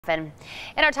In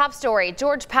our top story,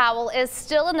 George Powell is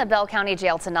still in the Bell County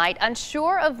Jail tonight,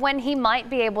 unsure of when he might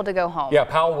be able to go home. Yeah,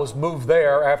 Powell was moved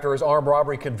there after his armed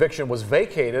robbery conviction was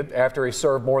vacated after he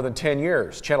served more than 10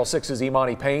 years. Channel 6's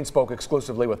Imani Payne spoke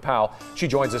exclusively with Powell. She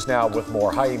joins us now with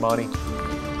more. Hi, Imani.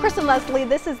 Chris and Leslie,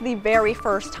 this is the very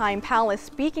first time Powell is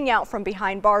speaking out from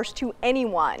behind bars to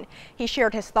anyone. He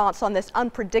shared his thoughts on this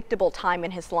unpredictable time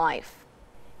in his life.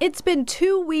 It's been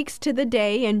 2 weeks to the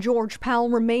day and George Powell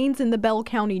remains in the Bell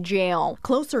County Jail.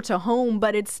 Closer to home,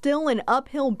 but it's still an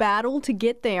uphill battle to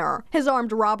get there. His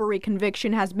armed robbery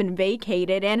conviction has been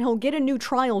vacated and he'll get a new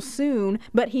trial soon,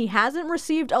 but he hasn't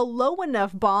received a low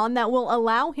enough bond that will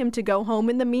allow him to go home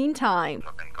in the meantime.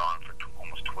 I've been gone for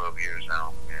almost 12 years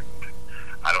now, and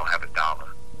I don't have a dollar.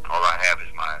 All I have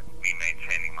is me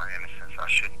maintaining my innocence. I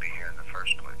shouldn't be here in the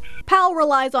first place. Powell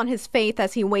relies on his faith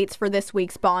as he waits for this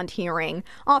week's bond hearing,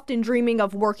 often dreaming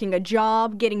of working a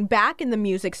job, getting back in the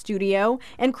music studio,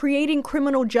 and creating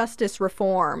criminal justice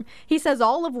reform. He says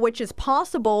all of which is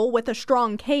possible with a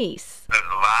strong case. There's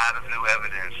a lot of new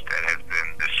evidence that has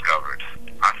been discovered.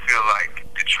 I feel like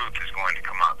the truth is going to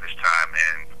come out this time,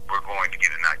 and we're going to get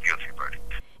a not guilty verdict.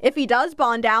 If he does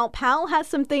bond out, Powell has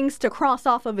some things to cross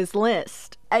off of his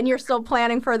list. And you're still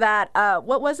planning for that,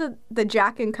 what was it, the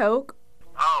Jack and Coke?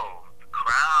 Oh,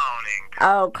 Crown and Coke.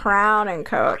 Oh, Crown and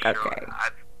Coke, Sure, okay.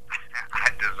 I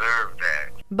deserve that.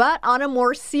 But on a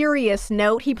more serious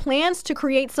note, he plans to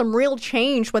create some real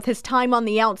change with his time on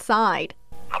the outside.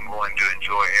 I'm going to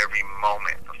enjoy every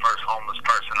moment. The first homeless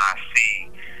person I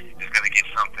see is going to get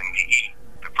something to eat.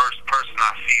 The first person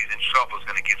I see is in trouble is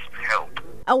going to get some help.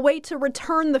 A way to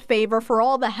return the favor for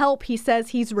all the help he says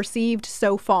he's received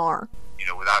so far. You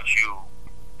know, without you,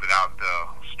 without the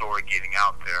story getting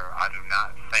out there, I do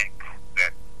not think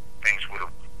that things would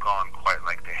have gone quite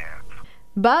like they have.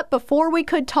 But before we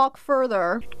could talk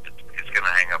further... It's going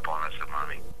to hang up on us,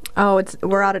 Imani. Oh,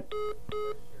 we're out of...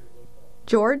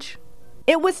 George?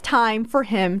 It was time for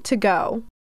him to go.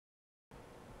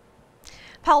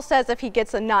 Powell says if he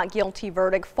gets a not guilty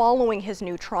verdict following his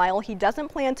new trial, he doesn't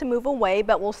plan to move away,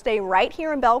 but will stay right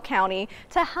here in Bell County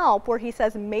to help where he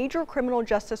says major criminal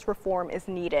justice reform is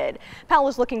needed. Powell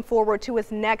is looking forward to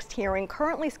his next hearing,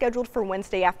 currently scheduled for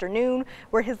Wednesday afternoon,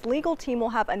 where his legal team will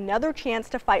have another chance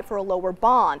to fight for a lower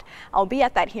bond. I'll be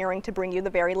at that hearing to bring you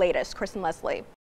the very latest. Chris and Leslie.